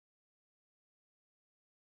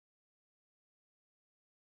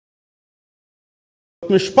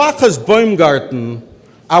Mishpachas Baumgarten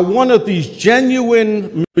are one of these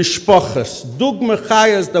genuine mishpachas, dugma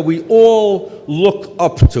chayas that we all look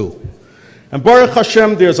up to. And Baruch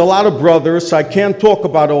Hashem, there's a lot of brothers, so I can't talk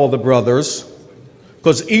about all the brothers,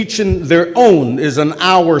 because each in their own is an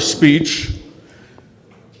hour speech.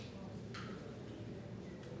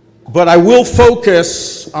 But I will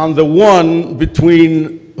focus on the one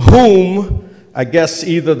between whom, I guess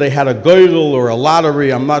either they had a goyrel or a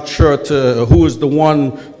lottery, I'm not sure who is the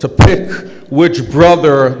one to pick which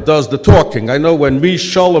brother does the talking. I know when me,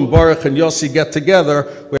 Sholem, Baruch, and Yossi get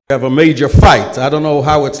together, we have a major fight. I don't know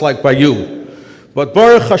how it's like by you. But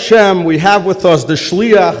Baruch Hashem, we have with us the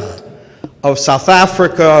Shliach of South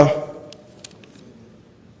Africa.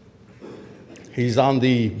 He's on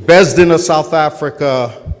the Bezdin of South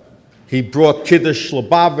Africa. He brought Kiddush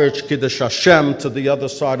Lubavitch, Kiddush Hashem to the other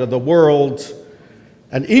side of the world.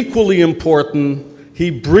 And equally important,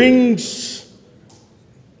 he brings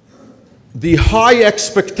the high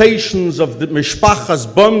expectations of the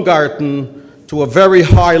Mishpachas Baumgarten to a very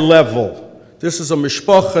high level. This is a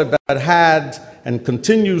Mishpacha that had and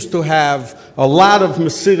continues to have a lot of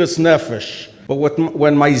Mesiras Nefesh. But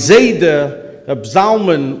when my Zayde, Reb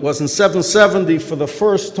Zalman, was in 770 for the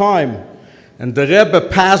first time, and the Rebbe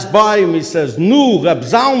passed by him, he says, "Nu, Reb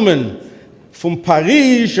Zalman, from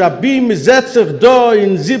Paris, Abi Misetzer da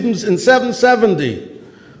in 770.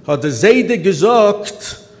 Hat der Zayde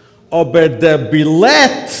gesagt, aber der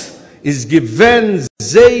Billett is given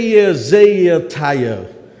sehr, sehr teuer.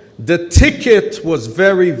 The ticket was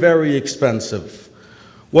very, very expensive."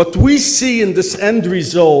 What we see in this end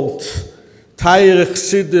result, Taire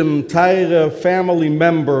Chassidim, Taire family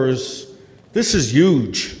members, this is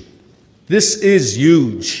huge. This is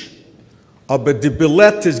huge. Aber die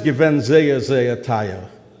Billett is given sehr, sehr teuer.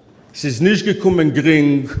 Es ist nicht gekommen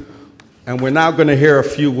gering, and we're now going to hear a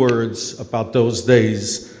few words about those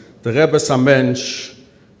days. The Rebbe Samensh,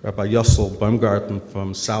 Rabbi Yosef Baumgarten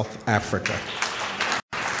from South Africa.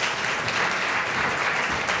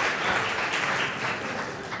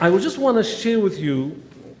 I would just want to share with you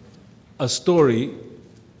a story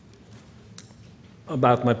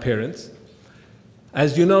about my parents.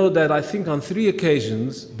 As you know, that I think on 3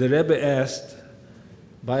 occasions, the Rebbe asked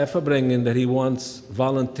by a Verbringen that he wants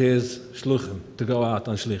volunteers, shluchim, to go out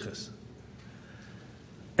on shlichus.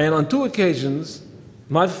 And on 2 occasions,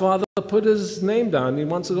 my father put his name down, he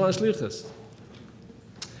wants to go on shlichus.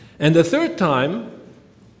 And the 3rd time,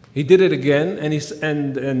 he did it again, and he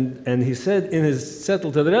said in his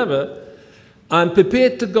settle to the Rebbe, "I'm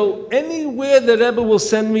prepared to go anywhere the Rebbe will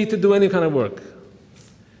send me to do any kind of work."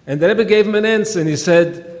 And the Rebbe gave him an answer, and he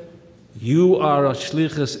said, "You are a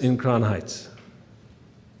shlichus in Crown Heights."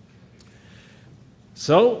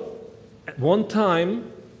 So, at one time,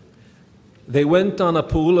 they went on a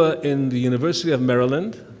pula in the University of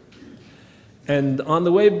Maryland, and on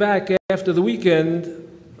the way back after the weekend,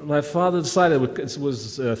 my father decided, it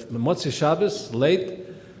was Motzei Shabbos, late,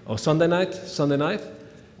 or Sunday night.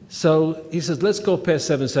 So he says, "Let's go past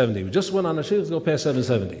 770. We just went on a shlichus, let's go past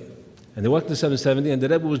 770. And they walked to 770, and the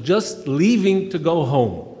Rebbe was just leaving to go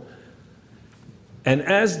home. And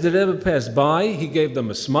as the Rebbe passed by, he gave them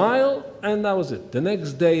a smile, and that was it. The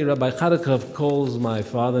next day, Rabbi Chadakov calls my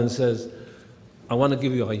father and says, "I want to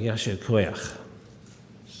give you a yasher koyach."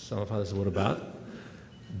 So my father said, "What about?"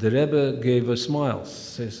 The Rebbe gave a smile.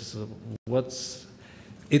 Says,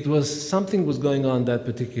 it was something was going on that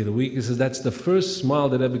particular week. He says, "That's the first smile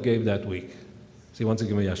the Rebbe gave that week." So he wants to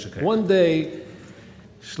give me a yasher koyach. One day,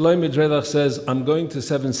 Shlomo Drelach says, "I'm going to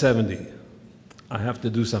 770. I have to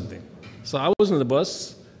do something." So I was in the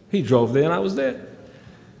bus, he drove there, and I was there.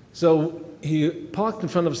 So he parked in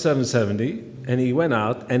front of 770, and he went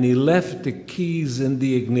out, and he left the keys in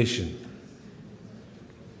the ignition.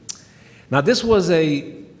 Now this was a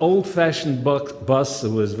old-fashioned bus.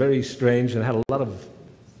 It was very strange and had a lot of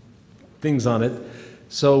things on it.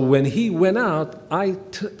 So when he went out, I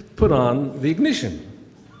put on the ignition.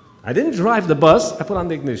 I didn't drive the bus, I put on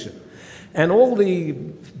the ignition. And all the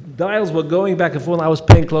dials were going back and forth, and I was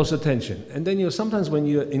paying close attention. And then sometimes when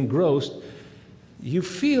you're engrossed, you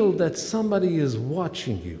feel that somebody is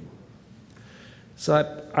watching you. So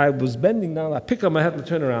I was bending down, I pick up my head and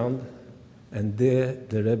turn around, and there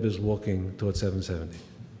the Rebbe is walking towards 770.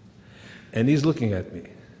 And he's looking at me.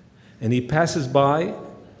 And he passes by,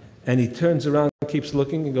 and he turns around, keeps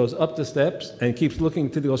looking, and goes up the steps, and keeps looking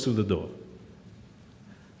until he goes through the door.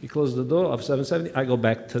 He closes the door of 770, I go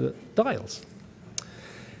back to the dials.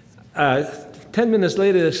 10 minutes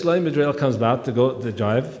later, Shlomo Drelach comes back to go to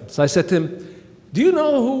drive. So I said to him, "Do you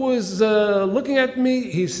know who was looking at me?"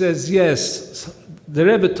 He says, "Yes, The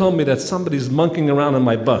Rebbe told me that somebody's monkeying around on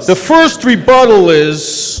my bus. The first rebuttal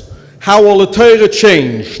is how all the Torah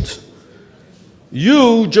changed.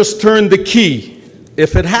 You just turned the key.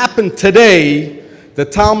 If it happened today, the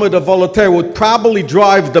Talmud of Oholei would probably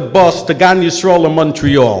drive the bus to Gan Yisrael in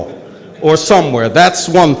Montreal or somewhere. That's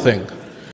one thing.